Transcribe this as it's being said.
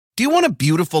Do you want a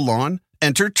beautiful lawn?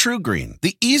 Enter TruGreen,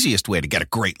 the easiest way to get a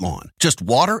great lawn. Just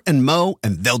water and mow,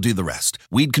 and they'll do the rest.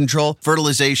 Weed control,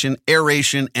 fertilization,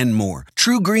 aeration, and more.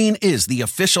 TruGreen is the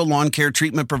official lawn care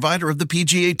treatment provider of the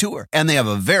PGA Tour, and they have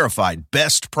a verified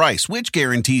best price, which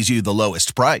guarantees you the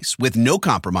lowest price with no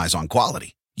compromise on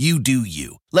quality. You do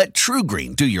you. Let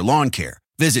TruGreen do your lawn care.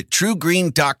 Visit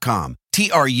TruGreen.com,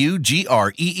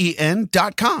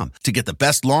 TruGreen.com, to get the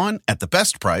best lawn at the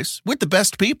best price with the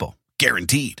best people.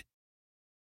 Guaranteed.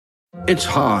 It's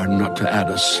hard not to add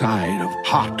a side of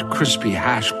hot, crispy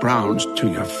hash browns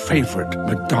to your favorite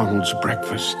McDonald's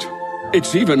breakfast.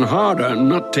 It's even harder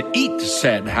not to eat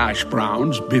said hash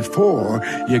browns before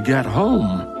you get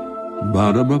home.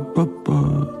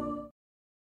 Ba-da-ba-ba-ba.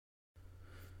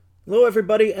 Hello,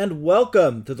 everybody, and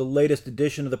welcome to the latest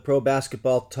edition of the Pro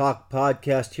Basketball Talk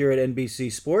podcast here at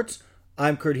NBC Sports.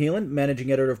 I'm Kurt Heelan,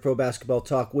 managing editor of Pro Basketball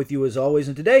Talk, with you as always.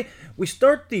 And today, we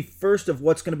start the first of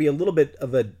what's going to be a little bit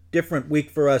of a different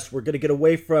week for us. We're going to get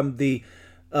away from the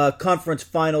conference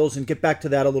finals and get back to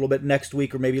that a little bit next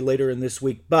week or maybe later in this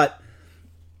week. But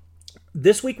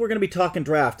this week, we're going to be talking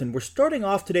draft. And we're starting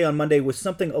off today on Monday with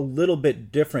something a little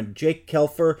bit different. Jake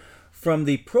Kelfer from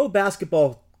the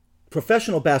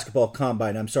Professional Basketball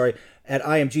Combine, at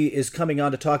IMG is coming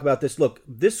on to talk about this. Look,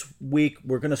 this week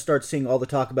we're going to start seeing all the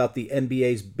talk about the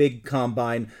NBA's big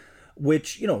combine,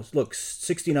 which,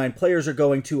 69 players are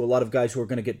going to, a lot of guys who are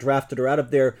going to get drafted are out of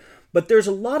there. But there's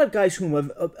a lot of guys who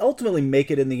have ultimately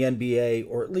make it in the NBA,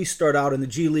 or at least start out in the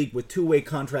G League with two-way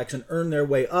contracts and earn their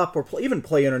way up, or even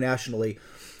play internationally,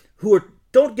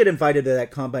 don't get invited to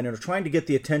that combine and are trying to get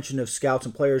the attention of scouts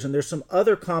and players. And there's some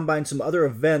other combines, some other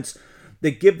events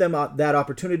that give them that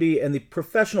opportunity, and the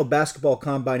Professional Basketball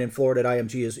Combine in Florida at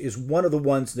IMG is one of the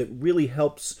ones that really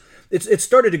helps. It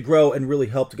started to grow and really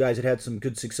helped guys. It had some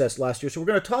good success last year. So we're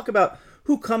going to talk about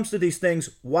who comes to these things,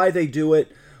 why they do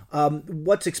it,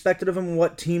 what's expected of them, and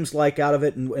what teams like out of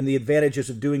it, and the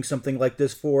advantages of doing something like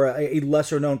this for a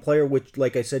lesser-known player, which,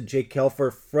 like I said, Jake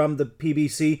Kelfer from the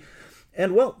PBC.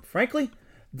 And, well, frankly,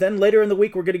 then later in the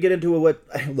week we're going to get into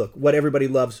what everybody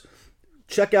loves.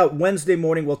 Check out Tuesday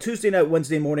night,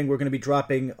 Wednesday morning, we're going to be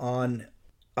dropping on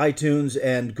iTunes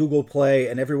and Google Play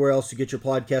and everywhere else you get your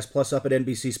podcast, plus up at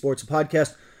NBC Sports, a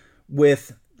podcast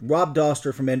with Rob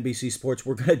Doster from NBC Sports.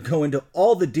 We're going to go into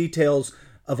all the details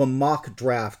of a mock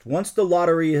draft. Once the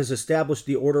lottery has established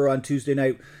the order on Tuesday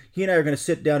night, he and I are going to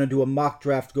sit down and do a mock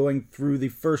draft going through the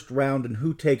first round and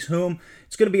who takes whom.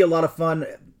 It's going to be a lot of fun.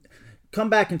 Come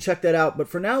back and check that out. But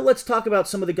for now, let's talk about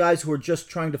some of the guys who are just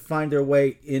trying to find their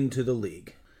way into the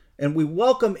league. And we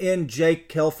welcome in Jake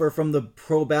Kelfer from the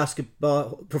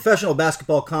Professional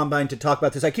Basketball Combine to talk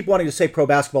about this. I keep wanting to say Pro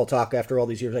Basketball Talk after all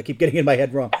these years. I keep getting in my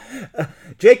head wrong.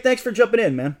 Jake, thanks for jumping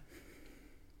in, man.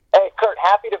 Hey, Kurt,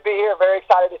 happy to be here. Very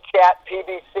excited to chat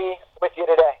PBC with you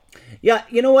today. Yeah,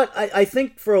 you know what? I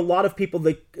think for a lot of people,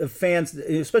 fans,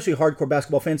 especially hardcore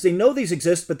basketball fans, they know these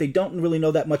exist, but they don't really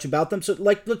know that much about them. So,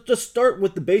 let's just start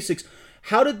with the basics.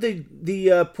 How did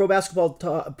the Pro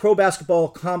Basketball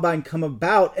Combine come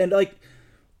about? And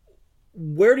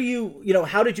where do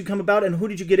how did you come about, and who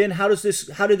did you get in? How did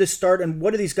this start, and what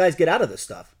do these guys get out of this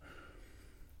stuff?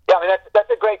 Yeah, I mean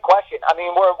that's a great question. I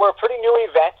mean we're a pretty new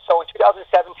event. So in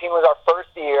 2017 was our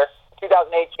first year.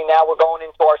 2018 now we're going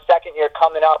into our second year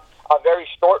coming up very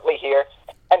shortly here.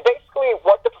 And basically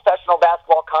what the Professional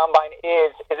Basketball Combine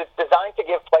is it's designed to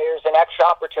give players an extra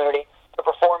opportunity to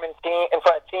perform in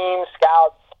front of teams,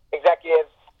 scouts,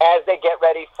 executives as they get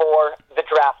ready for the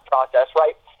draft process,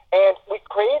 right? And we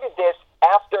created this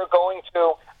after going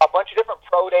to a bunch of different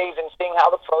pro days and seeing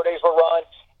how the pro days were run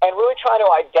and really trying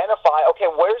to identify, okay,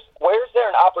 where's there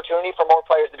an opportunity for more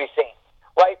players to be seen,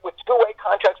 right? With two-way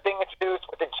contracts being introduced,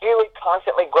 with the G League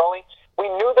constantly growing, we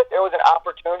knew that there was an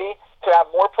opportunity to have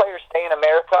more players stay in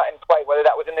America and play, whether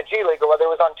that was in the G League or whether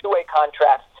it was on two-way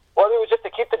contracts, whether it was just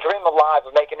to keep the dream alive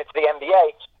of making it to the NBA.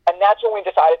 And that's when we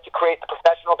decided to create the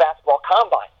Professional Basketball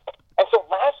Combine. And so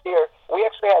last year, we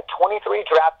actually had 23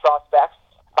 draft prospects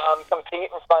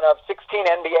compete in front of 16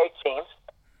 NBA teams.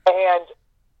 And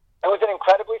it was an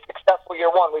incredibly successful year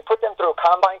one. We put them through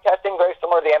combine testing, very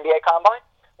similar to the NBA Combine.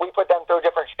 We put them through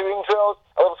different shooting drills,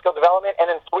 a little skill development,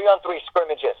 and then 3-on-3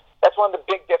 scrimmages. That's one of the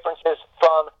big differences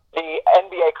from the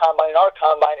NBA Combine and our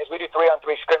Combine is we do 3-on-3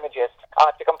 scrimmages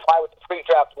to comply with the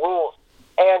pre-draft rules.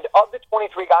 And of the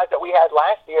 23 guys that we had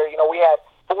last year, we had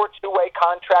 4 two-way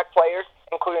contract players,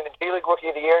 including the G League Rookie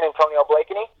of the Year and Antonio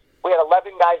Blakeney. We had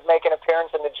 11 guys make an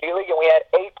appearance in the G League, and we had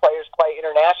 8 players play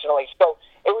internationally. So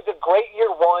it was a great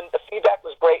year one. The feedback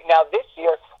was great. Now this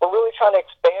year, we're really trying to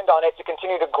expand on it to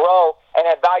continue to grow and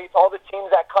add value to all the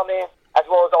teams that come in, as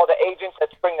well as all the agents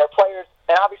that bring their players,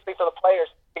 and obviously for the players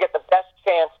to get the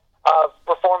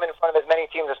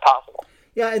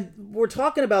Yeah, and we're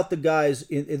talking about the guys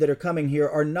that are coming here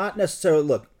are not necessarily,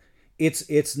 look,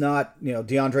 it's not,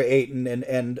 DeAndre Ayton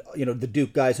and the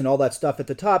Duke guys and all that stuff at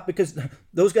the top, because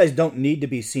those guys don't need to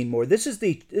be seen more. This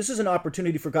is an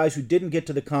opportunity for guys who didn't get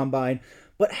to the combine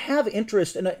but have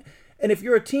interest, and if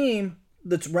you're a team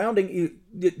that's rounding,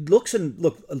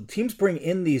 teams bring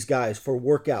in these guys for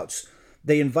workouts.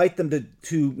 They invite them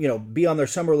to be on their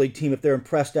summer league team if they're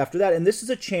impressed after that, and this is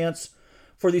a chance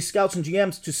for these scouts and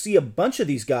GMs to see a bunch of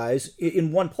these guys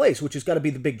in one place, which has got to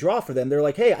be the big draw for them. They're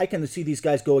like, hey, I can see these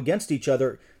guys go against each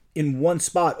other in one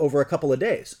spot over a couple of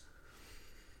days.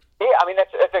 Yeah, I mean,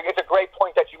 it's a great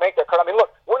point that you make there, Kurt. I mean, look,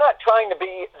 we're not trying to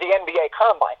be the NBA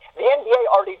Combine. The NBA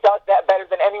already does that better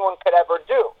than anyone could ever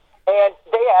do. And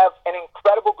they have an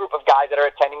incredible group of guys that are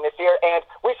attending this year, and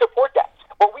we support that.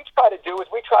 What we try to do is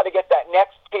we try to get that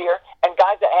next tier and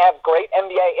guys that have great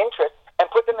NBA interest and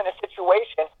put them in a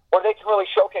situation where they can really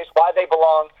showcase why they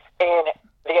belong in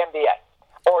the NBA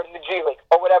or in the G League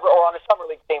or whatever, or on a summer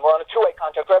league team or on a two-way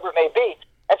contract, wherever it may be.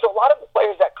 And so a lot of the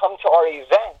players that come to our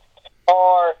event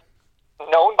are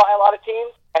known by a lot of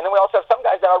teams, and then we also have some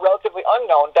guys that are relatively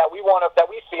unknown that we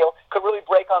feel could really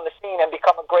break on the scene and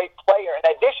become a great player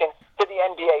in addition to the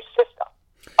NBA system.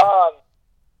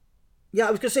 Yeah,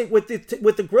 I was going to say,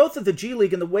 with the growth of the G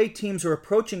League and the way teams are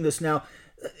approaching this now,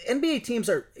 NBA teams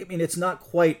it's not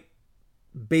quite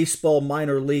baseball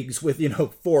minor leagues with,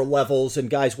 4 levels and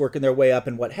guys working their way up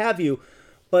and what have you,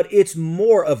 but it's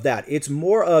more of that. It's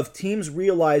more of teams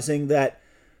realizing that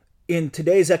in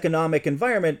today's economic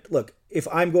environment, look, if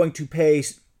I'm going to pay,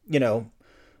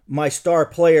 my star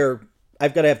player,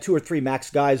 I've got to have 2 or 3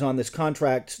 max guys on this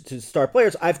contract to star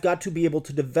players. I've got to be able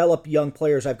to develop young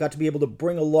players. I've got to be able to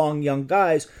bring along young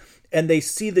guys, and they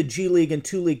see the G League and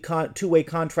two-way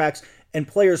contracts and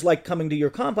players like coming to your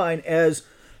combine as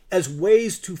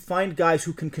ways to find guys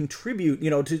who can contribute,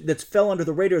 that's fell under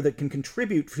the radar, that can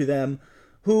contribute to them,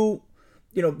 who,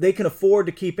 they can afford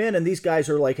to keep in, and these guys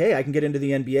are like, hey, I can get into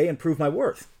the NBA and prove my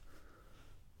worth.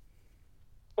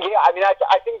 Yeah, I mean,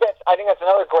 I think that's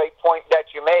another great point that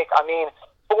you make. I mean,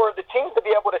 for the teams to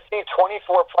be able to see 24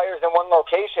 players in one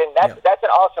location, that's an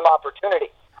awesome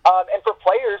opportunity. And for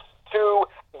players to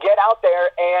get out there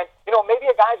and, maybe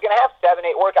a guy's going to have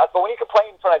 7-8 workouts, but when you can play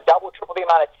in front of double, triple the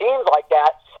amount of teams like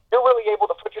that, you're really able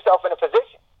to put yourself in a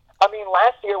position. I mean,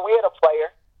 last year we had a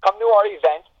player come to our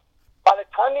event. By the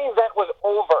time the event was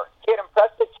over, he had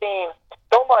impressed the team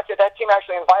so much that that team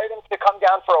actually invited him to come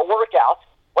down for a workout.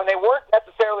 When they weren't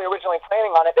necessarily originally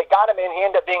planning on it, they got him in. He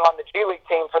ended up being on the G League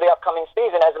team for the upcoming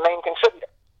season as a main contributor.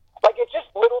 Like, it's just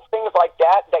little things like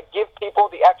that give people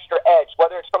the extra edge,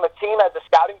 whether it's from a team as a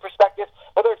scouting perspective,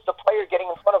 whether it's the player getting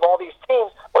in front of all these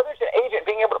teams, whether it's an agent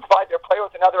being able to provide their player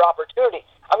with another opportunity.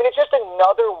 I mean, it's just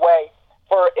another way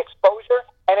for exposure,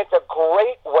 and it's a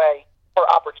great way for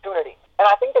opportunity. And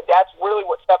I think that that's really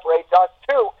what separates us,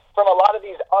 too, from a lot of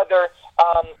these other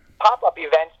pop-up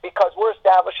events, because we're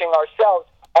establishing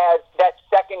ourselves as that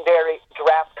secondary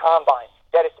draft combine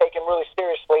that is taken really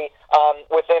seriously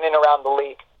within and around the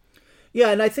league.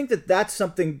 Yeah, and I think that that's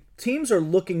something teams are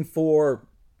looking for.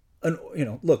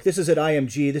 Look, this is at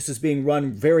IMG. This is being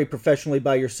run very professionally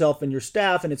by yourself and your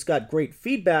staff, and it's got great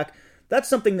feedback. That's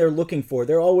something they're looking for.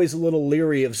 They're always a little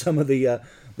leery of some of the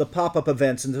pop-up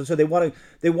events, and so they want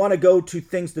to go to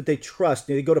things that they trust.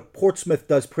 They go to Portsmouth,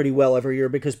 does pretty well every year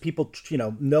because people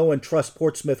know and trust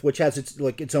Portsmouth, which has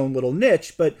its own little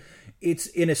niche, but it's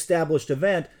an established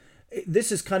event.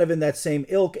 This is kind of in that same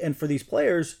ilk, and for these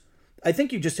players, I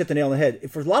think you just hit the nail on the head.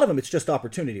 For a lot of them, it's just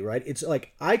opportunity, right? It's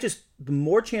like the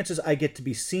more chances I get to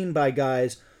be seen by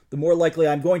guys, the more likely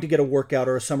I'm going to get a workout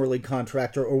or a summer league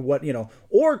contract or what,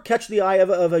 or catch the eye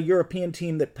of a European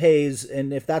team that pays.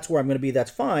 And if that's where I'm going to be,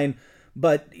 that's fine.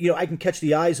 But, I can catch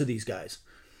the eyes of these guys.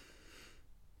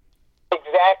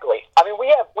 Exactly. I mean,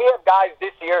 we have guys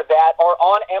this year that are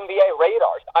on NBA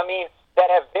radars. I mean,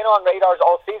 that have been on radars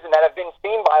all season, that have been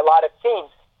seen by a lot of teams.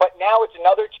 But now it's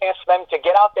another chance for them to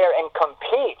get out there and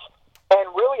compete and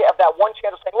really have that one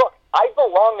chance of saying, look, I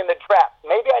belong in the draft.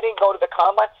 Maybe I didn't go to the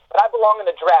combine, but I belong in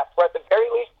the draft. Or at the very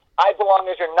least, I belong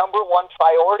as your number one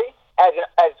priority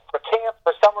as for camp,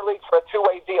 for summer league, for a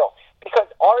two-way deal. Because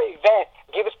our event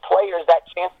gives players that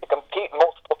chance to compete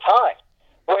multiple times,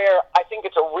 where I think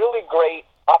it's a really great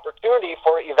opportunity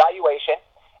for evaluation,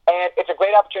 and it's a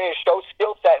great opportunity to show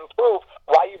skill set and prove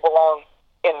why you belong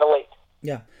in the league.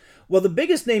 Yeah. Well, the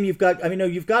biggest name you've got,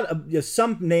 you've got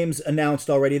some names announced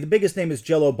already. The biggest name is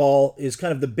Jello Ball, is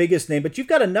kind of the biggest name, but you've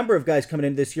got a number of guys coming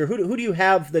in this year. Who do you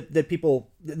have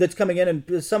that's coming in?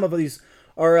 And some of these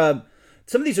are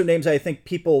names I think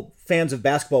fans of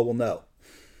basketball will know.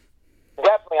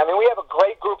 Definitely. definitely. I mean, we have a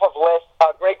great group of lists,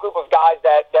 a great group of guys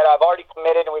that I've already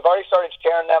committed, and we've already started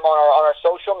sharing them on our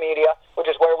social media, which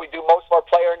is where we do most of our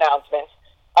player announcements.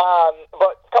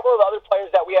 But a couple of the other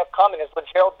players that we have coming is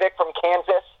Gerald Vick from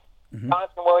Kansas,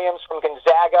 Jonathan Williams from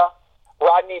Gonzaga,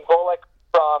 Rodney Bullock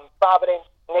from Providence,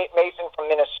 Nate Mason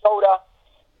from Minnesota.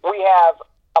 We have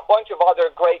a bunch of other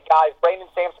great guys, Brandon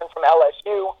Sampson from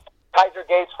LSU, Kaiser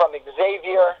Gates from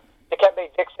Xavier,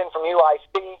 Dikembe Dixon from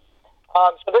UIC.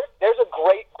 So there's a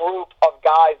great group of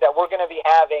guys that we're going to be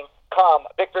having come.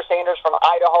 Victor Sanders from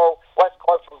Idaho, Wes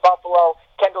Clark from Buffalo,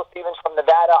 Kendall Stevens from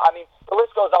Nevada. I mean, the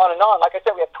list goes on and on. Like I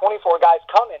said, we have 24 guys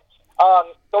coming.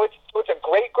 So it's a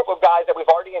great group of guys that we've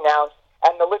already announced,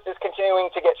 and the list is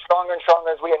continuing to get stronger and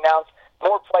stronger as we announce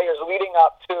more players leading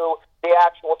up to the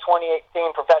actual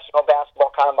 2018 Professional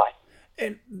Basketball Combine.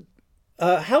 And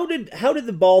how did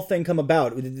the ball thing come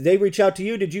about? Did they reach out to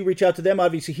you? Did you reach out to them?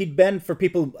 Obviously, he'd been, for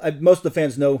people, most of the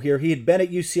fans know here, he had been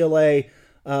at UCLA.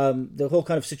 The whole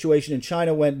kind of situation in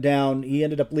China went down. He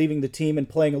ended up leaving the team and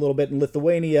playing a little bit in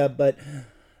Lithuania. But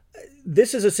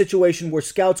this is a situation where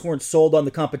scouts weren't sold on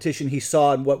the competition he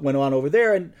saw and what went on over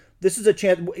there. And this is a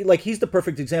chance, like, he's the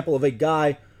perfect example of a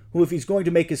guy who, if he's going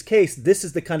to make his case, this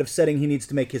is the kind of setting he needs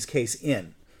to make his case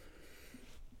in.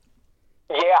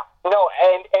 Yeah, no,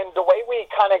 and the way we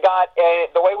kind of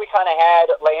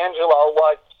had LiAngelo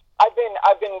was,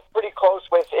 I've been pretty close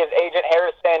with his agent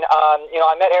Harrison.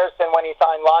 I met Harrison when he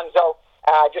signed Lonzo.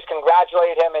 Just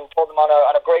congratulated him and told him on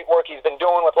a great work he's been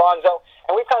doing with Lonzo,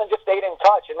 and we've kind of just stayed in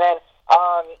touch. And then,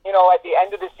 at the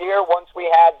end of this year, once we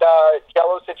had the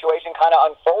Jello situation kind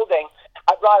of unfolding,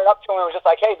 I brought it up to him and was just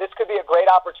like, hey, this could be a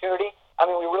great opportunity. I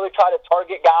mean, we really try to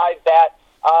target guys that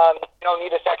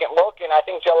need a second look, and I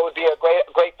think Jello would be a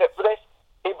great fit for this.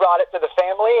 He brought it to the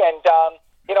family, and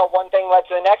one thing led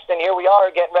to the next, and here we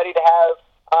are getting ready to have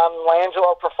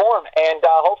LiAngelo perform, and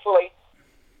hopefully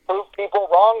prove people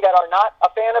wrong that are not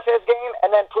a fan of his game, and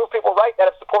then prove people right that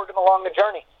have supported him along the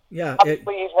journey. Yeah,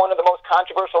 obviously he's one of the most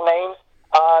controversial names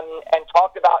and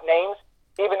talked about names,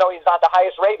 even though he's not the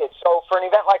highest rated. So for an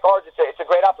event like ours, it's a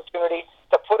great opportunity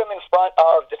to put him in front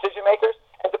of decision makers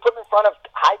and to put him in front of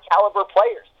high caliber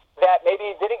players that maybe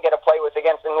he didn't get to play with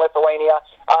against in Lithuania,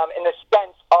 in the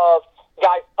sense of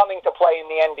guys coming to play in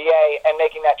the NBA and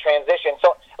making that transition.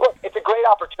 So, look, it's a great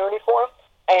opportunity for him,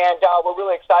 and we're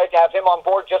really excited to have him on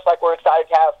board, just like we're excited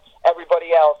to have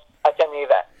everybody else attend the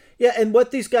event. Yeah, and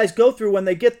what these guys go through when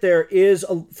they get there is,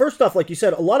 first off, like you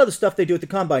said, a lot of the stuff they do at the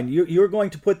Combine, you're going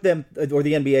to put them, or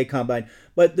the NBA Combine,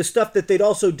 but the stuff that they'd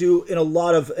also do in a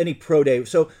lot of any pro day.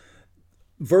 So,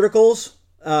 verticals,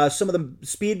 some of the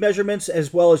speed measurements,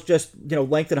 as well as just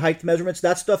length and height measurements.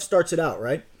 That stuff starts it out,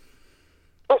 right?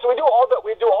 So we do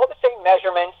all the same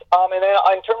measurements, and then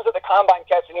in terms of the combine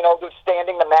testing, the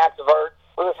standing, the max vert,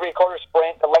 with the 3/4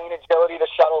 sprint, the lane agility, the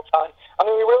shuttle ton. I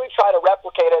mean, we really try to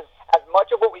replicate as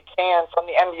much of what we can from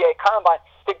the NBA Combine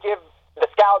to give the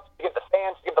scouts, to give the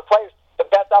fans, to give the players the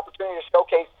best opportunity to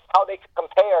showcase how they can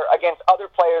compare against other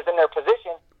players in their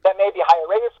position that may be higher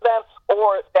rated for them,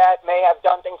 or that may have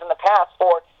done things in the past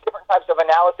for different types of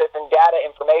analysis and data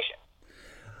information.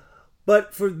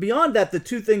 But for beyond that, the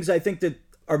two things I think that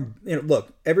are,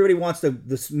 look, everybody wants the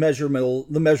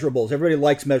measurables. Everybody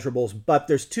likes measurables, but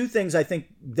there's two things I think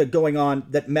that going on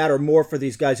that matter more for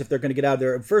these guys if they're going to get out of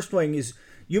there. First one is,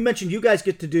 you mentioned you guys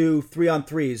get to do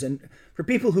 3-on-3s, and for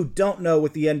people who don't know,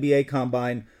 with the NBA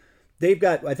Combine, they've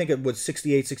got, I think it was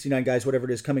 68, 69 guys, whatever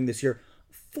it is, coming this year.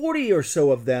 40 or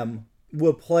so of them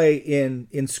will play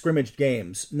in scrimmage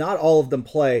games. Not all of them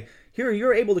play. Here,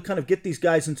 you're able to kind of get these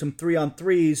guys in some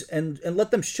 3-on-3s and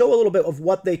let them show a little bit of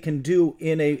what they can do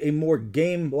in a more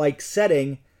game-like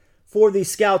setting for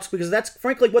these scouts, because that's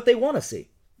frankly what they want to see.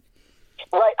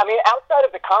 Right. I mean, outside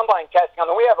of the combine testing,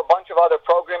 we have a bunch of other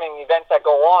programming events that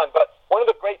go on, but one of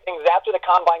the great things after the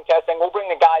combine testing, we'll bring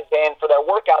the guys in for their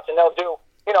workouts, and they'll do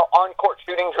on-court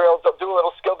shooting drills. They'll do a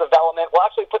little skill development. We'll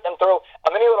actually put them through a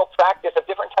mini little practice of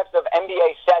different types of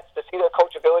NBA sets to see their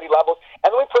coachability levels.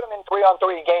 And then we put them in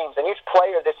 3-on-3 games. And each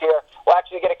player this year will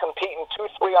actually get to compete in 2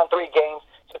 3-on-3 games.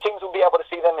 So teams will be able to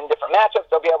see them in different matchups.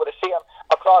 They'll be able to see them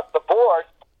across the board.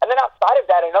 And then outside of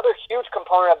that, another huge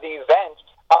component of the event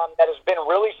that has been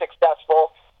really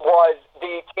successful was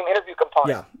the team interview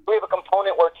component. Yeah. We have a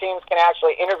component where teams can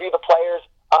actually interview the players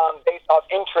based off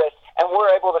interest, and we're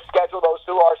able to schedule those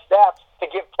through our staff to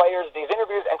give players these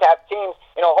interviews and to have teams,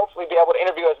 hopefully be able to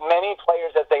interview as many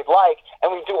players as they'd like,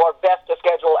 and we do our best to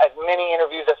schedule as many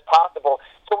interviews as possible.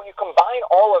 So when you combine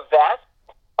all of that,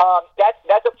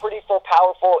 that's a pretty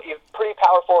powerful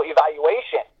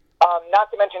evaluation.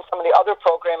 Not to mention some of the other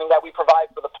programming that we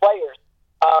provide for the players,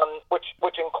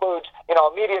 which includes,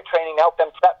 media training to help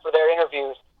them prep for their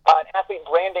interviews, and athlete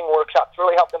branding workshops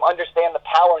really help them understand the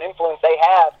power and influence they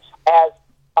have as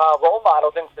role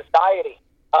models in society.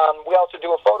 We also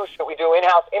do a photo shoot. We do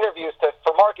in-house interviews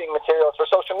for marketing materials, for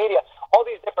social media. All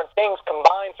these different things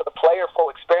combine for the player full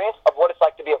experience of what it's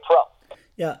like to be a pro.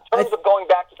 Yeah. In terms of going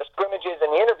back to the scrimmages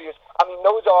and the interviews, I mean,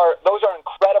 those are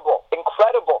incredible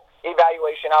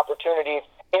evaluation opportunities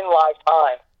in live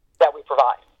time that we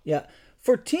provide. Yeah.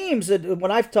 For teams,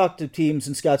 when I've talked to teams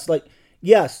and scouts, like,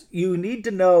 yes, you need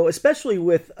to know, especially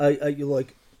with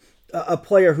a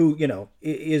player who,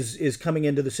 is coming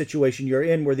into the situation you're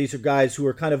in, where these are guys who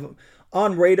are kind of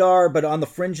on radar but on the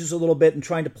fringes a little bit and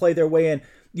trying to play their way in.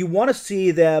 You want to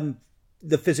see them,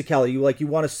 the physicality. You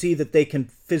want to see that they can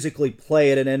physically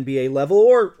play at an NBA level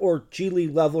or G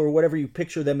League level or whatever you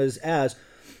picture them as.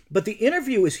 But the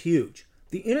interview is huge.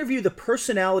 The interview, the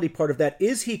personality part of that,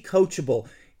 is he coachable?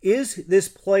 Is this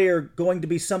player going to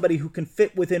be somebody who can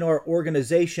fit within our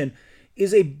organization?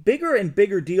 Is a bigger and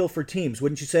bigger deal for teams,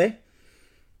 wouldn't you say?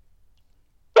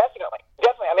 Definitely.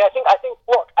 I mean,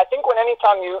 I think when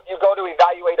anytime you go to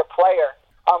evaluate a player,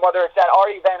 whether it's at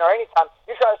our event or anytime,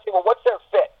 you try to see, well, what's their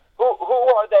fit? Who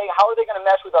are they? How are they going to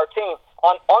mesh with our team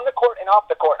on the court and off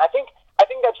the court? And I think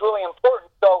that's really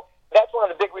important. So that's one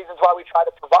of the big reasons why we try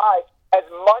to provide as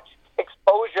much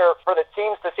exposure for the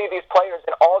teams to see these players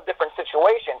in all different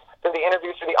situations, through the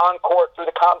interviews, through the on-court, through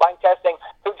the combine testing,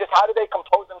 through just how do they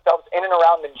compose themselves in and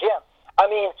around the gym. I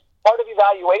mean, part of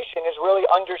evaluation is really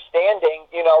understanding,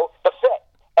 the fit.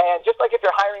 And just like if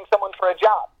you're hiring someone for a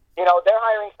job, they're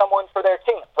hiring someone for their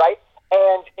team, right?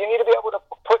 And you need to be able to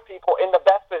put people in the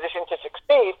best position to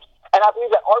succeed. And I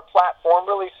believe that our platform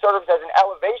really serves as an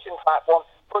elevation platform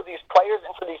for these players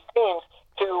and for these teams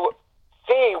to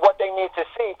see what they need to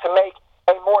see to make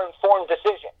a more informed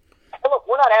decision. And look,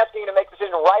 we're not asking you to make a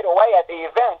decision right away at the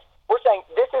event. We're saying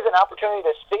this is an opportunity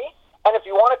to see, and if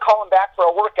you want to call them back for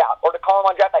a workout or to call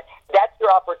them on draft night, that's your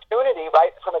opportunity,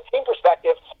 right, from a team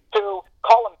perspective, to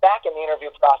call them back in the interview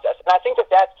process. And I think that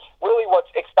that's really what's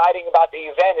exciting about the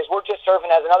event, is we're just serving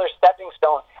as another stepping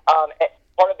stone,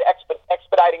 part of the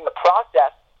expediting the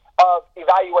process of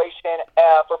evaluation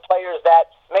for players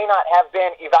that may not have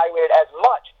been evaluated as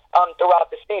much throughout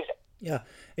the season. Yeah,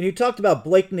 and you talked about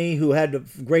Blakeney, who had a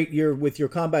great year with your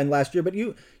combine last year, but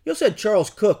you also had Charles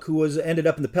Cook, who ended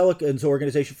up in the Pelicans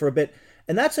organization for a bit,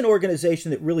 and that's an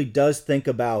organization that really does think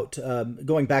about,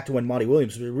 going back to when Monty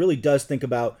Williams, it really does think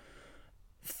about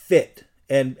fit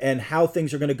and how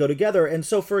things are going to go together. And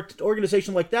so for an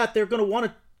organization like that, they're going to want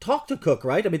to talk to Cook,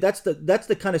 right? I mean, that's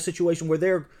the kind of situation where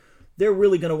they're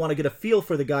really going to want to get a feel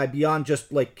for the guy beyond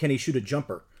just like, can he shoot a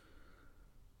jumper?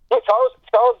 Yeah,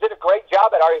 Charles did a great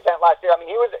job at our event last year. I mean,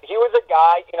 he was a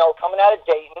guy, coming out of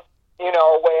Dayton,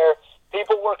 where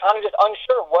people were kind of just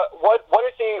unsure what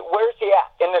is he, where is he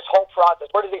at in this whole process?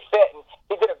 Where does he fit? And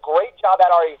he did a great job at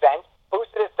our event,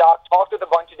 boosted his stock, talked with a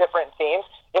bunch of different teams,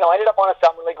 ended up on a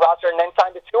summer league roster, and then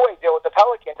signed a two-way deal with the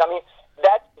Pelicans. I mean,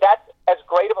 that's as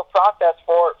great of a process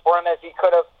for him as he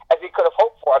could have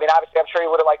hoped for. I mean, obviously, I'm sure he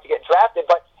would have liked to get drafted,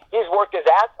 but he's worked his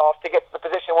ass off to get to the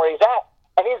position where he's at,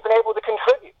 and he's been able to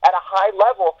contribute at a high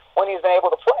level when he's been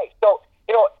able to play. So,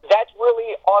 that's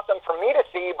really awesome for me to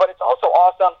see, but it's also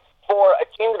awesome for a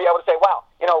team to be able to say, wow,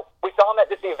 we saw him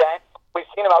at this event, we've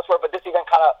seen him elsewhere, but this event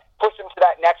kind of pushed him to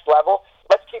that next level.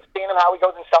 Let's keep seeing him how he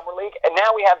goes in summer league, and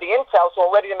now we have the intel, so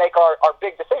we're ready to make our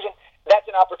big decision. That's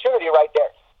an opportunity right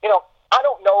there. I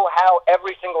don't know how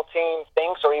every single team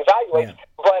thinks or evaluates,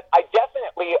 but I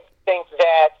definitely think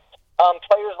that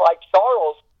players like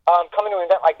Charles coming to an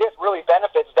event like this really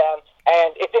benefits them,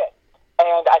 and it did.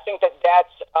 And I think that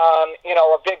that's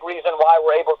a big reason why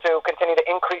we're able to continue to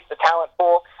increase the talent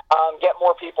pool, get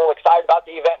more people excited about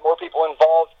the event, more people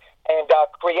involved, and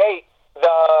create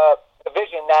the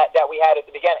vision that we had at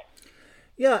the beginning.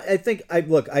 Yeah, I think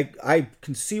I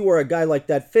can see where a guy like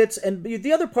that fits. And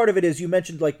the other part of it is, you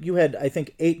mentioned, like, you had, I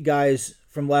think, 8 guys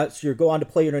from last year go on to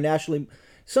play internationally.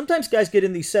 Sometimes guys get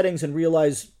in these settings and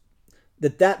realize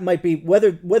that might be,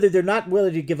 whether they're not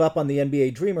willing to give up on the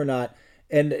NBA dream or not,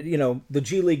 and the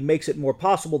G League makes it more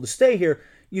possible to stay here,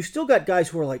 you've still got guys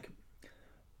who are like,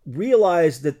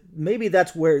 realize that maybe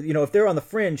that's where, if they're on the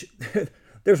fringe,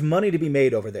 there's money to be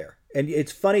made over there. And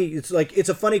it's funny, it's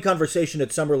a funny conversation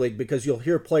at Summer League, because you'll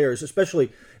hear players,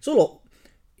 especially,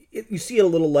 you see it a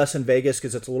little less in Vegas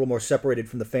because it's a little more separated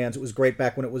from the fans. It was great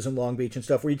back when it was in Long Beach and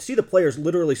stuff, where you'd see the players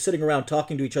literally sitting around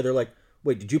talking to each other like,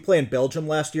 wait, did you play in Belgium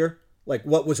last year? Like,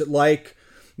 what was it like?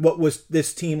 What was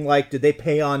this team like? Did they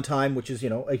pay on time? Which is,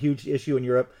 a huge issue in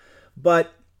Europe.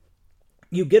 But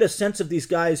you get a sense of these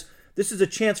guys. This is a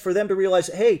chance for them to realize,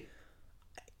 hey,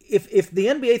 if the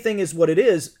NBA thing is what it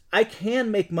is, I can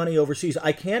make money overseas.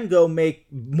 I can go make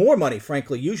more money,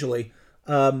 frankly, usually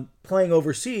playing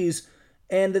overseas,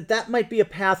 and that might be a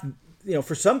path.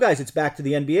 For some guys it's back to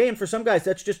the NBA, and for some guys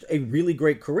that's just a really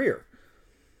great career.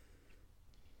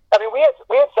 I mean, we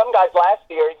had some guys last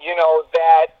year,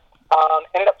 that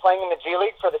ended up playing in the G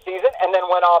League for the season and then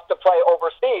went off to play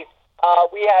overseas.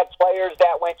 We had players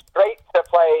that went straight to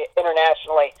play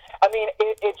internationally. I mean,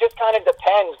 it just kind of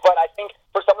depends, but I think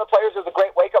for some of the players it was a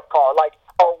great wake-up call. Like,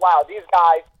 oh, wow, these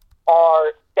guys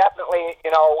are definitely,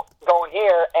 going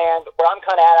here, and where I'm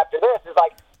kind of at after this is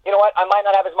like, you know what, I might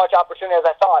not have as much opportunity as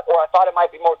I thought, or I thought it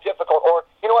might be more difficult, or,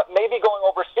 you know what, maybe going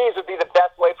overseas would be the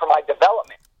best way for my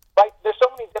development, right? There's so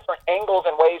many different angles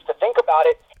and ways to think about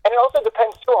it, and it also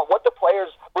depends, too, on what the player's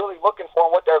really looking for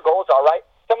and what their goals are, right?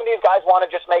 Some of these guys want to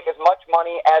just make as much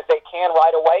money as they can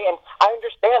right away, and I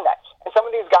understand that. And some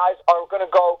of these guys are going to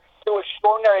go to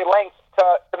extraordinary lengths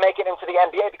to make it into the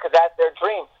NBA because that's their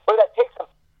dream. Whether that takes them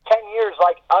 10 years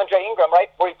like Andre Ingram,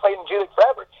 right, where he played in G League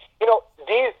forever.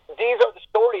 These are the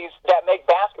stories that make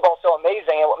basketball so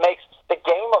amazing, and what makes the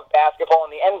game of basketball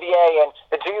and the NBA and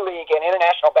the G League and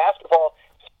international basketball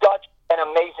such an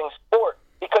amazing sport,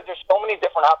 because there's so many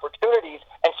different opportunities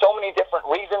and so many different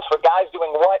reasons for guys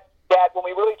doing what, that when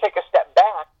we really take a step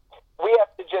back, we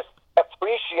have to just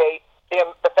appreciate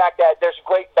the fact that there's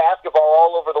great basketball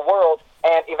all over the world,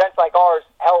 and events like ours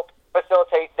help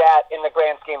facilitate that in the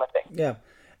grand scheme of things. Yeah.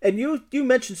 And you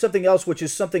mentioned something else, which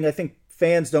is something I think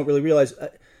fans don't really realize.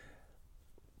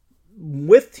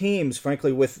 With teams,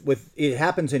 frankly, with it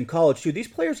happens in college too, these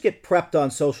players get prepped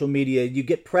on social media. You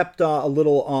get prepped a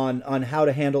little on how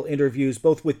to handle interviews,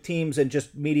 both with teams and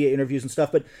just media interviews and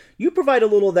stuff. But you provide a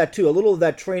little of that too, a little of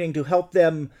that training to help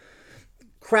them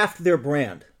craft their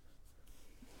brand.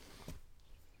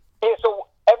 Yeah, so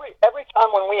every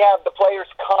time when we have the players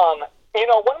come,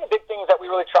 one of the big things that we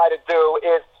really try to do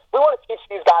is we want to teach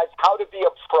these guys how to be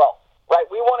a pro, right?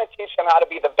 We want to teach them how to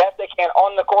be the best they can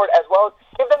on the court, as well as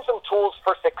give them some tools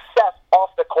for success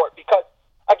off the court. Because,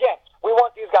 again, we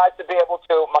want these guys to be able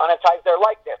to monetize their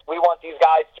likeness. We want these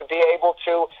guys to be able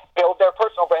to build their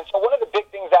personal brand. So one of the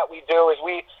big things that we do is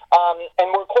and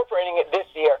we're incorporating it this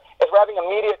year, is we're having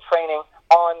immediate training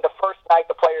on the first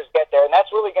night the players get there. And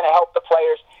that's really going to help the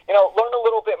players, learn a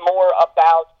little bit more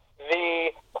about the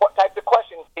types of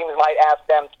questions teams might ask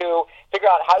them, to figure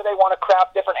out how do they want to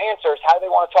craft different answers, how do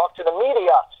they want to talk to the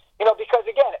media. Because,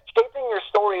 again, shaping your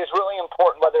story is really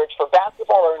important, whether it's for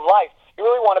basketball or in life. You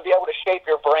really want to be able to shape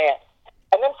your brand.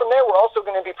 And then from there, we're also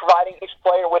going to be providing each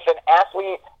player with an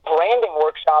athlete branding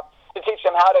workshop to teach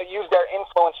them how to use their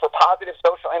influence for positive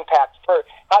social impact, for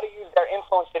how to use their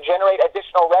influence to generate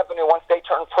additional revenue once they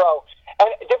turn pro, and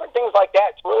different things like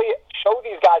that to really show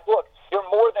these guys, look, you're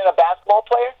more than a basketball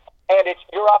player, and it's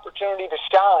your opportunity to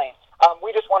shine.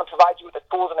 We just want to provide you with the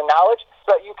tools and the knowledge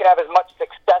so that you can have as much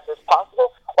success as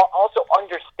possible, while also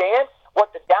understand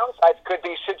what the downsides could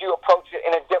be should you approach it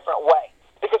in a different way.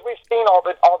 Because we've seen all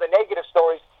the negative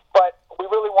stories, but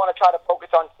we really want to try to focus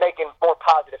on making more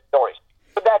positive stories.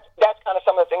 So that's kind of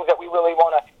some of the things that we really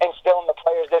want to instill in the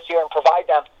players this year and provide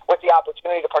them with the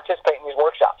opportunity to participate in these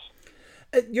workshops.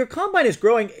 Your combine is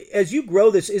growing. As you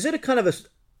grow this, is it a kind of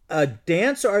a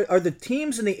dance? Are the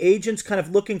teams and the agents kind of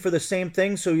looking for the same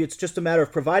thing, so it's just a matter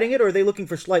of providing it, or are they looking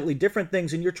for slightly different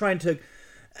things and you're trying to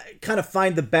kind of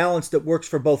find the balance that works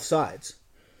for both sides?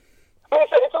 I mean,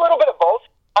 it's a little bit of both.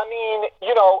 I mean,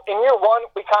 in year one,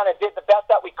 we kind of did the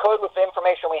best that we could with the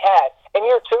information we had. In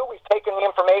year two, we've taken the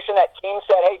information that teams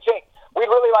said, hey, Jake, we'd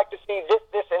really like to see this,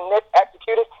 and this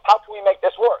executed. How can we make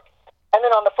this work? And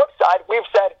then on the flip side, we've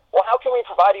said, well, how can we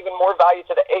provide even more value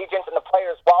to the agents and the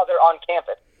players while they're on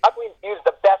campus? How can we use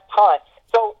the best time?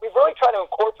 So we've really tried to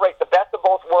incorporate the best of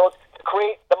both worlds to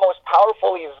create the most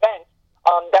powerful event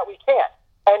that we can.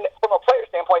 And from a player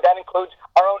standpoint, that includes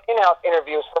our own in-house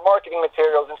interviews for marketing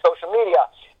materials and social media,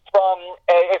 from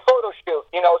a photo shoot,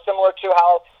 similar to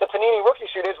how the Panini Rookie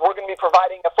Shoot is. We're going to be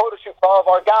providing a photo shoot for all of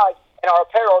our guys in our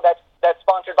apparel that's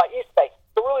sponsored by Eastbay.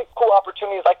 So really cool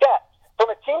opportunities like that.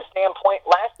 From a team standpoint,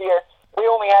 last year, we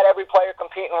only had every player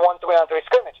compete in 1 3-on-3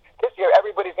 scrimmage. This year,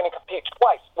 everybody's going to compete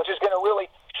twice, which is going to really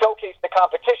showcase the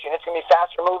competition. It's going to be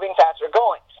faster moving, faster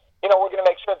going. We're going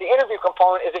to make sure the interview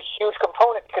component is a huge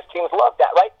component because teams love that,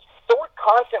 right? So we're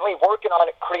constantly working on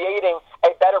it, creating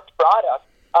a better product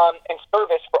and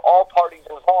service for all parties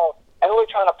involved, and really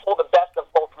trying to pull the best of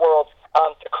both worlds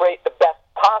to create the best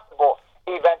possible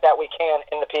event that we can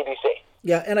in the PBC.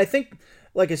 Yeah, and I think,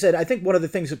 like I said, I think one of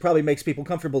the things that probably makes people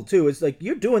comfortable too is like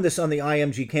you're doing this on the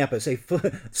IMG campus.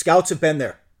 Scouts have been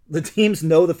there. The teams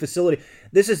know the facility.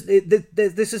 This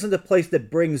isn't a place that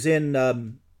brings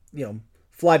in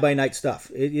fly-by-night stuff.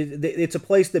 It's a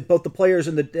place that both the players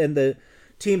and the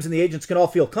teams and the agents can all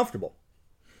feel comfortable.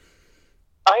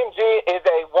 IMG is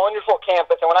a wonderful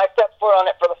campus, and when I stepped foot on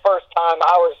it for the first time,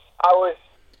 I was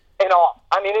in awe.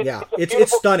 I mean,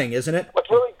 it's stunning, isn't it? What's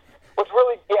really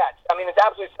it's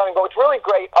absolutely stunning. But what's really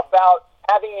great about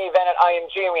having the event at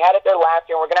IMG, and we had it there last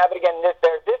year, and we're going to have it again this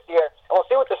year, and we'll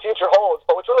see what the future holds.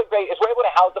 But what's really great is we're able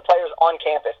to house the players on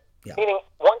campus. Yeah. Meaning,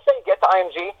 once they get to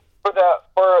IMG, for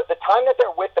the time that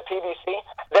they're with the PBC,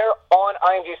 they're on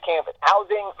IMG's campus.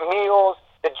 Housing, meals,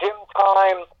 the gym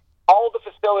time, all the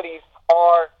facilities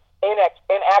are in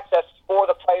access for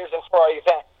the players and for our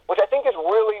event, which I think is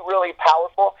really, really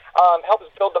powerful. Helps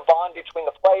build the bond between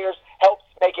the players, helps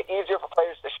make it easier for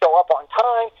players to show up on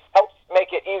time, helps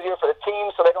make it easier for the team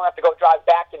so they don't have to go drive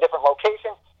back to different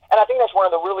locations. And I think that's one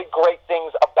of the really great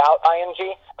things about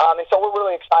IMG. And so we're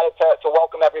really excited to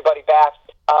welcome everybody back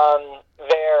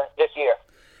there this year.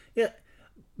 Yeah.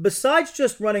 Besides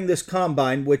just running this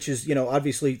combine, which is,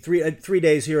 obviously 3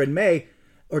 days here in May,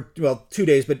 or, 2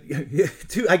 days, but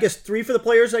I guess 3 for the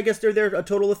players. I guess they're there a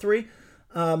total of 3. They're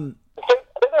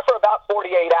there for about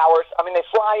 48 hours. I mean, they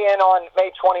fly in on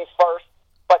May 21st,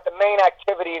 but the main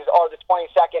activities are the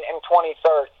 22nd and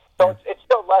 23rd. So it's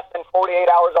still less than 48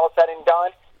 hours all said and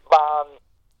done.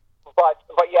 But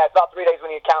yeah, it's about 3 days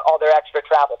when you count all their extra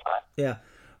travel time. Yeah.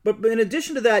 But in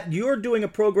addition to that, you're doing a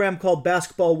program called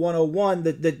Basketball 101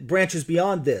 that branches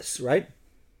beyond this, right?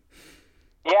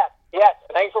 Yes.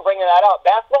 Thanks for bringing that up.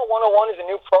 Basketball 101 is a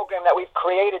new program that we've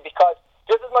created because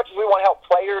just as much as we want to help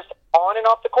players on and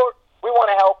off the court, we want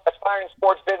to help aspiring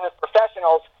sports business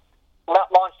professionals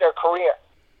launch their career.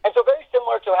 And so very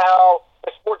similar to how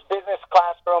the sports business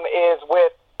classroom is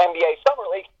with NBA Summer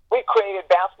League, we created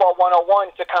Basketball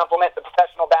 101 to complement the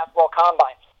professional basketball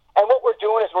combine. And what we're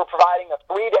doing is we're providing a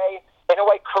 3-day, in a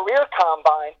way, career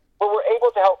combine where we're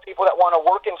able to help people that want to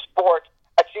work in sport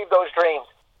achieve those dreams.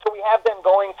 So we have them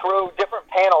going through different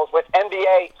panels with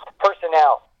NBA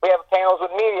personnel. We have panels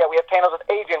with media. We have panels with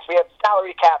agents. We have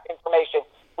salary cap information.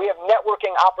 We have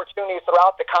networking opportunities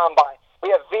throughout the combine.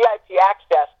 We have VIP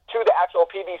access to the actual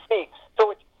PBC. So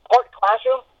it's part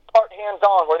classroom, part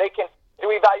hands-on, where they can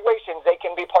do evaluations. They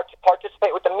can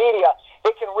participate with the media.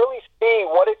 They can really see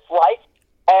what it's like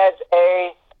as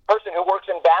a person who works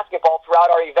in basketball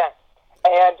throughout our event.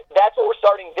 And that's what we're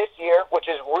starting this year, which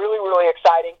is really, really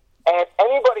exciting. And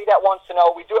anybody that wants to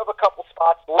know, we do have a couple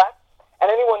spots left,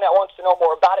 and anyone that wants to know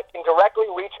more about it can directly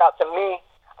reach out to me,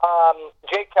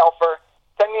 Jake Kelfer,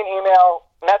 send me an email,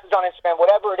 message on Instagram,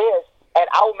 whatever it is, and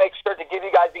I'll make sure to give you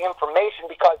guys the information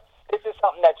because this is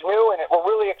something that's new, and we're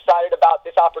really excited about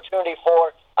this opportunity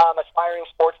for aspiring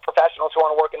sports professionals who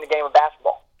want to work in the game of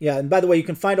basketball. Yeah, and by the way, you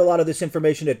can find a lot of this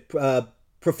information at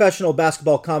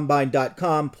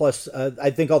professionalbasketballcombine.com, plus I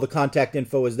think all the contact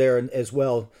info is there as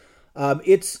well. I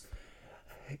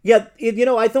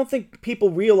don't think people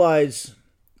realize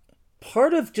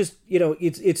part of just,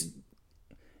 it's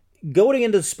going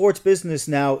into the sports business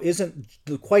now isn't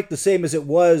quite the same as it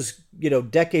was,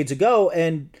 decades ago.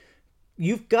 And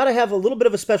you've got to have a little bit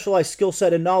of a specialized skill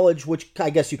set and knowledge, which I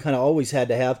guess you kind of always had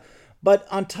to have. But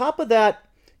on top of that,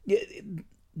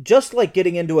 just like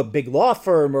getting into a big law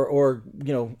firm or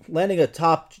landing a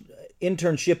top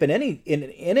internship in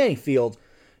any field,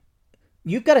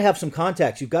 you've got to have some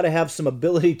contacts. You've got to have some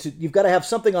ability you've got to have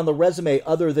something on the resume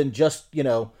other than just,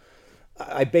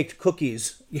 I baked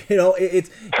cookies. You've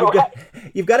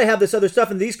got to have this other stuff.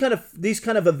 And these kind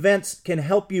of events can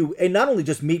help you and not only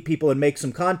just meet people and make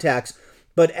some contacts,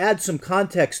 but add some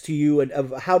context to you and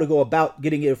of how to go about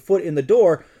getting your foot in the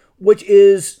door, which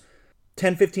is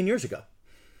 10, 15 years ago.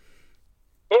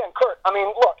 Yeah, and Kurt,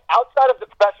 look, outside of the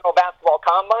professional basketball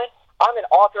combine, I'm an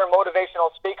author and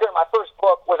motivational speaker. My first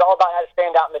book was all about how to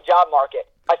stand out in the job market.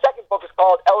 My second book is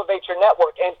called Elevate Your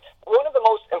Network. And one of the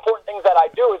most important things that I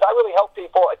do is I really help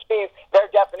people achieve their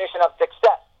definition of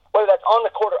success, whether that's on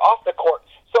the court or off the court.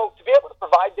 So to be able to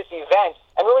provide this event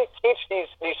and really teach these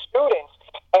students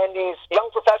and these young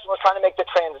professionals trying to make the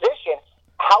transition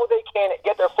how they can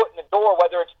get their foot in the door,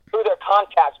 whether it's through their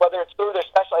contacts, whether it's through their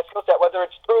specialized skill set, whether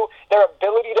it's through their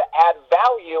ability to add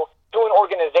value to an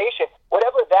organization,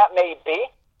 whatever that may be,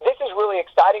 this is really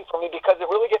exciting for me because it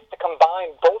really gets to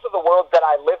combine both of the worlds that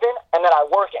I live in and that I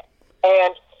work in.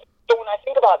 And so when I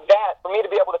think about that, for me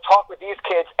to be able to talk with these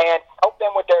kids and help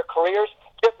them with their careers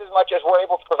just as much as we're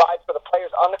able to provide for the players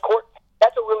on the court,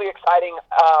 that's a really exciting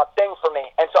thing for me.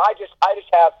 And so I just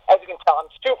have, as you can tell,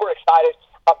 I'm super excited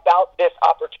about this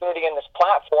opportunity and this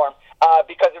platform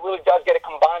because it really does get to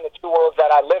combine the two worlds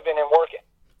that I live in and work in.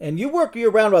 And you work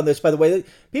year-round on this, by the way.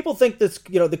 People think this,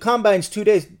 the combine's 2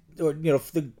 days, or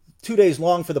 2 days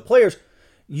long for the players.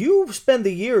 you spend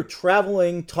the year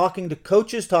traveling, talking to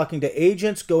coaches, talking to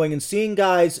agents, going and seeing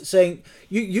guys, saying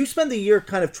you spend the year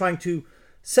kind of trying to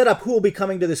set up who will be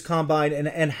coming to this combine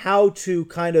and how to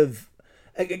kind of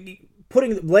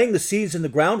laying the seeds and the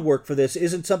groundwork for this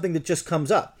isn't something that just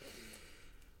comes up.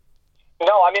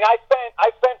 No, I mean, I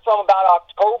spent from about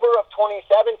October of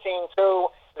 2017 to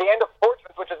the end of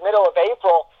Portsmouth, which is middle of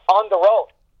April, on the road.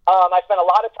 I spent a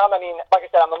lot of time. I mean, like I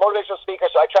said, I'm a motivational speaker,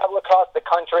 so I travel across the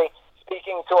country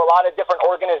speaking to a lot of different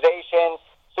organizations,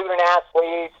 student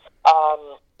athletes,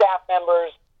 staff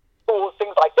members, schools,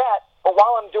 things like that. But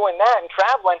while I'm doing that and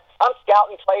traveling, I'm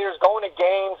scouting players, going to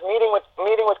games, meeting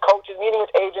with coaches, meeting with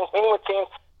agents, meeting with teams,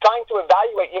 trying to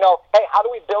evaluate, hey, how do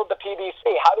we build the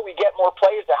PBC? How do we get more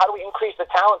players there? How do we increase the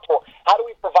talent pool? How do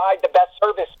we provide the best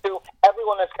service to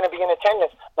everyone that's going to be in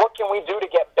attendance? What can we do to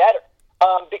get better?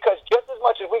 Because just as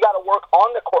much as we got to work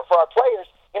on the court for our players,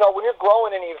 when you're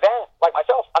growing an event like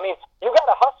myself, I mean, you got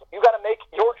to hustle. You got to make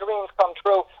your dreams come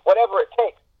true, whatever it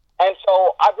takes. And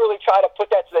so I've really tried to put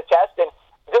that to the test and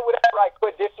do whatever I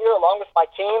could this year along with my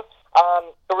team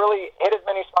to really hit as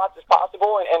many spots as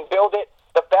possible and build it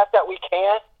the best that we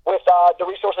can with the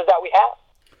resources that we have.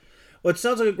 Well, it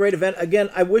sounds like a great event. Again,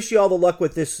 I wish you all the luck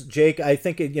with this, Jake. I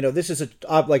think, this is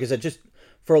like I said, just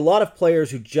for a lot of players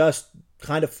who just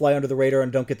kind of fly under the radar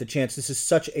and don't get the chance, this is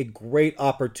such a great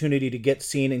opportunity to get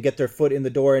seen and get their foot in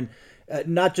the door. And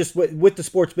not just with the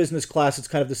sports business class, it's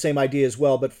kind of the same idea as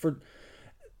well. But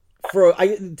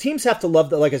teams have to love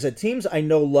that. Like I said, teams I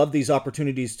know love these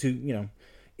opportunities to,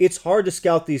 it's hard to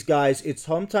scout these guys. It's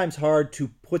sometimes hard to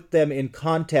put them in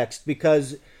context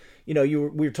because, we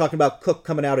were talking about Cook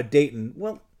coming out of Dayton.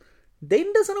 Well,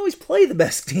 Dayton doesn't always play the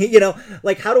best,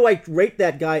 like how do I rate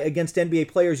that guy against NBA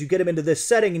players? You get him into this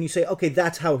setting and you say, okay,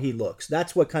 that's how he looks.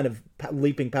 That's what kind of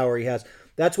leaping power he has.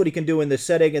 That's what he can do in this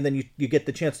setting. And then you get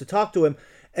the chance to talk to him.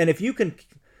 And if you can,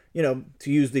 to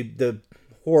use the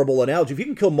horrible analogy, if you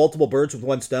can kill multiple birds with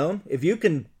one stone, if you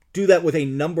can do that with a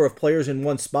number of players in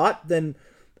one spot, then,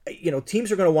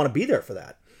 teams are going to want to be there for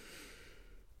that.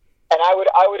 And I would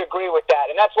agree with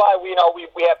that. And that's why we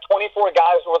have 24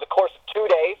 guys over the course of 2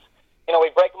 days. We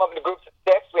break them up into groups of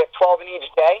 6. We have 12 in each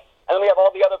day, and then we have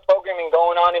all the other programming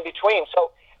going on in between.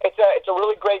 So it's a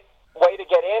really great way to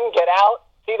get in, get out,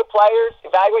 see the players,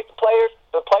 evaluate the players.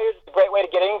 The players is a great way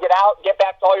to get in, get out, get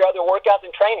back to all your other workouts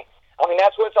and training. I mean,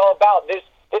 that's what it's all about. This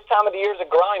time of the year is a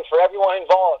grind for everyone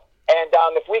involved, and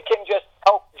if we can just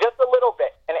help just a little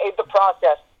bit and aid the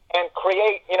process and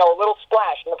create a little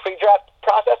splash in the pre-draft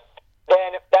process,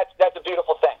 then that's a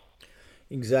beautiful thing.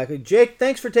 Exactly. Jake,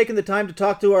 thanks for taking the time to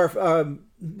talk to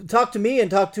me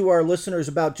and talk to our listeners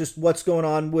about just what's going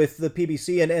on with the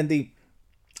PBC and the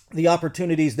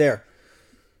opportunities there.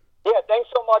 Yeah, thanks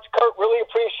so much, Kurt. Really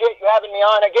appreciate you having me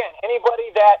on. Again,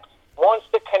 anybody that wants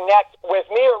to connect with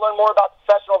me or learn more about the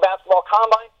Professional Basketball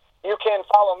Combine, you can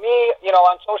follow me,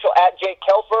 on social at Jake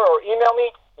Kelfer or email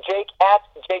me,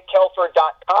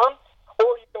 jake@jakekelfer.com,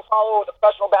 or you can follow the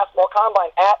Professional Basketball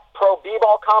Combine at Pro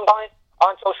B-Ball Combine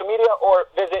on social media, or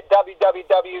visit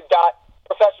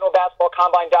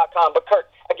www.professionalbasketballcombine.com. But Kurt,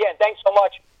 again, thanks so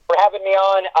much for having me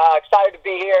on. Excited to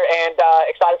be here and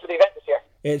excited for the event this year.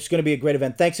 It's going to be a great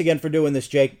event. Thanks again for doing this,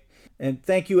 Jake. And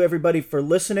thank you, everybody, for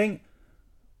listening.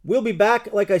 We'll be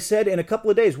back, like I said, in a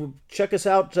couple of days. Check us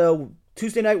out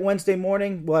Tuesday night, Wednesday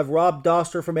morning. We'll have Rob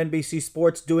Doster from NBC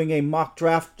Sports doing a mock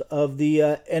draft of the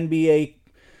NBA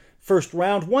first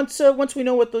round. Once we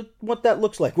know what that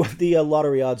looks like, what the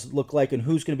lottery odds look like, and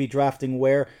who's going to be drafting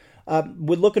where,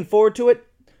 we're looking forward to it.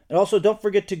 And also, don't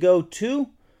forget to go to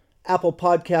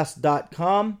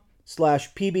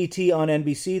applepodcast.com/PBT on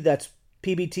NBC. That's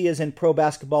PBT as in Pro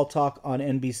Basketball Talk on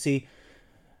NBC.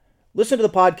 Listen to the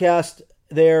podcast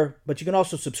there, but you can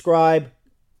also subscribe,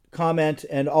 comment,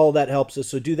 and all that helps us.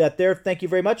 So do that there. Thank you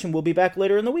very much, and we'll be back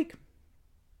later in the week.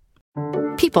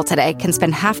 People today can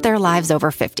spend half their lives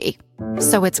over 50.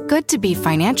 So it's good to be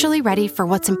financially ready for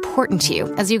what's important to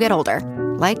you as you get older,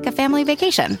 like a family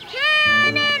vacation.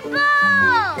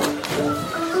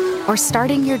 Or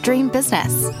starting your dream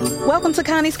business. Welcome to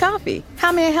Connie's Coffee.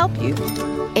 How may I help you?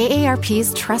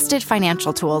 AARP's trusted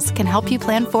financial tools can help you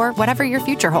plan for whatever your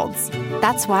future holds.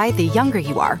 That's why the younger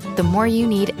you are, the more you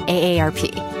need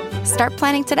AARP. Start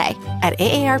planning today at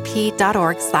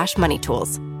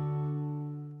aarp.org/moneytools.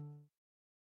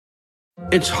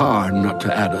 It's hard not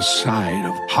to add a side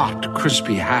of hot,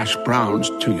 crispy hash browns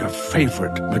to your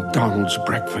favorite McDonald's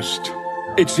breakfast.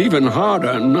 It's even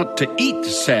harder not to eat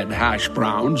said hash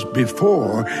browns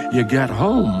before you get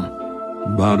home.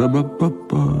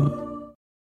 Ba-da-ba-ba-ba.